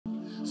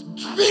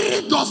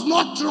Spirit does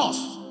not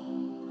trust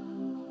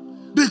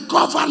the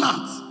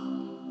covenant.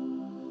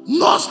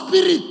 No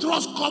spirit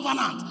trusts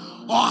covenant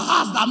or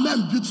house that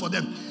men built for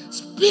them.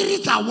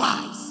 Spirits are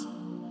wise.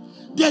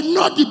 They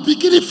know the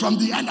beginning from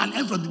the end and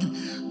end from the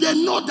beginning. They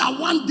know that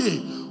one day,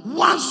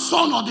 one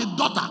son or the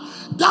daughter,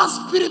 that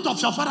spirit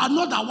of your father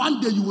know that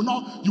one day you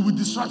will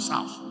destroy his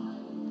house.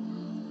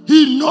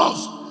 He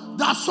knows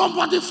that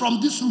somebody from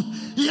this root,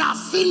 he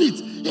has seen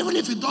it, even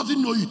if he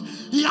doesn't know it.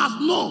 He has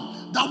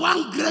known that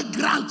one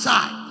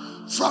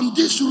great-grandchild from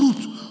this root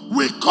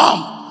will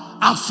come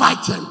and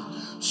fight him.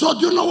 So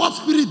do you know what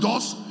spirit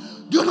does?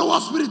 Do you know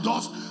what spirit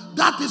does?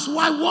 That is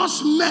why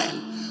once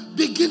men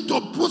begin to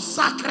put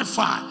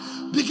sacrifice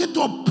in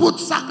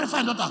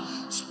the altar,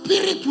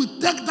 spirit will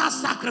take that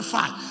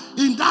sacrifice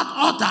in that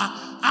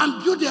altar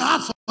and build a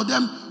house for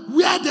them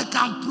where they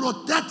can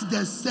protect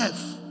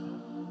themselves.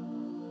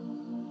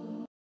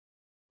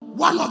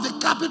 One of the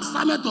capital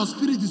assignments of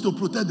spirit is to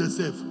protect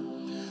themselves.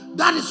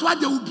 That is why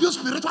they will build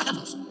spiritual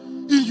heavens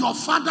in your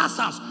father's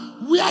house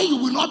where you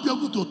will not be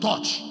able to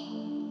touch.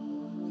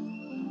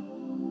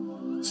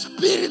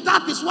 Spirit,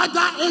 that is why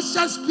that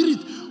ancient spirit,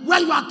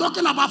 when you are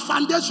talking about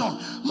foundation,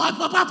 my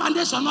papa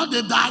foundation, not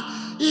they die,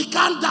 he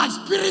can't die.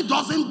 Spirit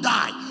doesn't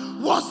die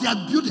once they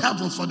have built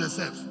heavens for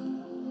themselves.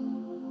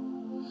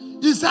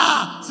 He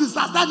said, since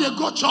I started to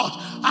go church,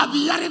 I'll be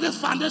hearing this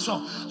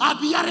foundation. I'll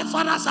be hearing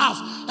father's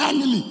house,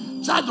 enemy,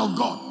 child of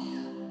God.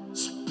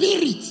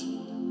 Spirit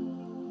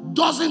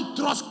doesn't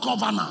trust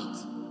covenant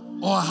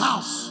or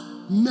house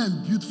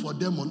men built for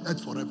them on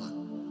earth forever.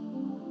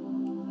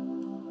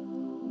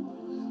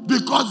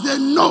 Because they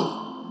know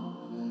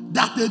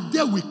that the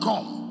day will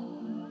come,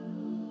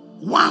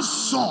 one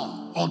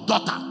son or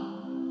daughter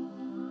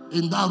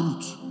in that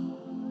root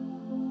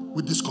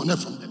will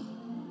disconnect from them.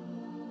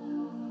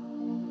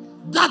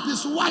 That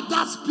is why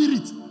that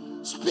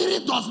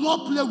spirit does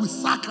not play with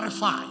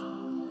sacrifice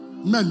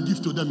men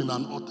give to them in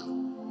an altar.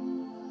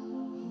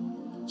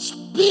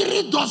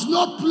 Spirit does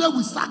not play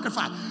with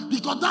sacrifice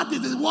because that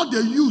is what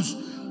they use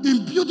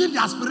in building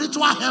their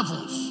spiritual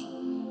heavens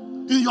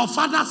in your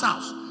father's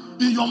house,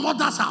 in your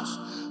mother's house.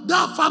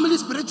 That family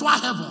spiritual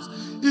heavens,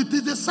 it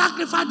is the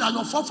sacrifice that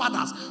your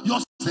forefathers,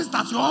 your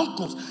sisters, your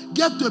uncles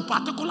gave to a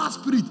particular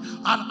spirit,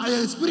 and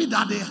a spirit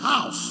that they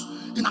house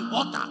in an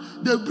altar.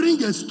 They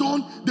bring a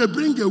stone, they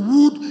bring a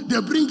wood,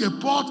 they bring a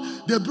pot,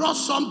 they brought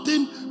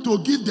something to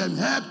give them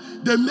help.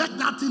 They make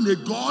that thing a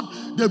god.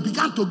 They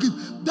began to give.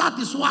 That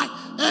is why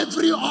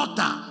every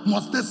altar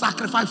must take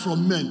sacrifice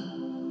from men.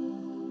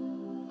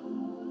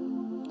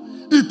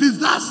 It is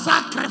that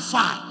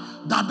sacrifice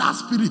that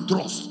spirit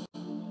trusts,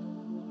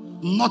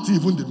 not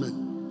even the men.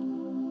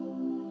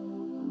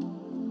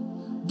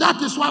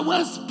 That is why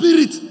when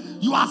spirit,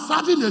 you are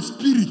serving a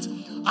spirit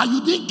and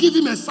you didn't give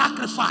him a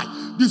sacrifice,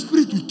 the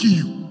spirit will kill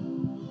you.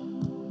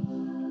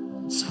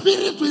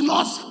 Spirit will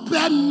not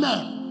spare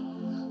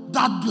men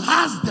that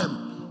has them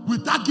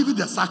without giving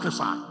the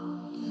sacrifice.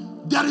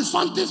 There is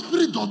something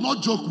spirit does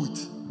not joke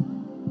with.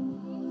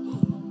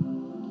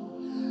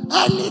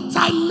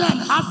 Anytime man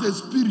has a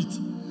spirit,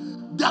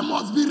 they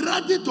must be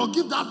ready to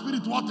give that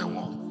spirit what they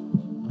want.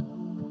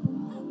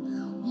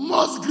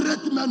 Most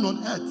great men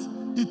on earth,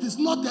 it is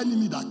not the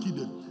enemy that kill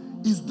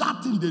them. It's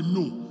that thing they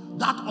know,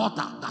 that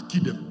altar that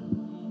kill them.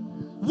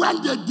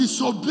 When they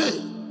disobey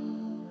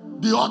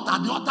the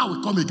altar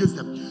will come against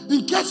them.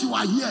 In case you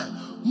are here,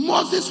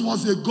 Moses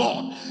was a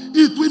god.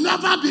 It will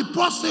never be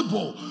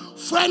possible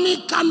for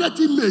any carnate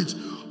image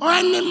or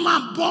any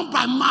man born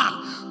by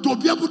man to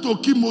be able to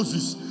kill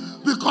Moses,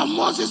 because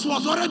Moses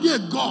was already a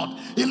god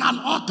in an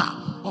altar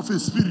of a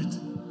spirit.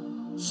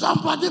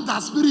 Somebody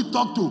that spirit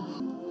talked to.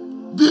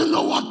 Do you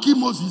know what killed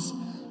Moses?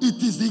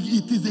 It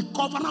is a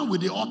covenant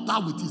with the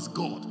altar with his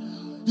God.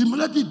 He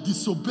immediately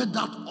disobeyed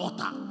that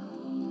altar.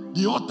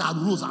 The altar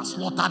rose and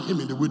slaughtered him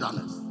in the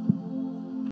wilderness.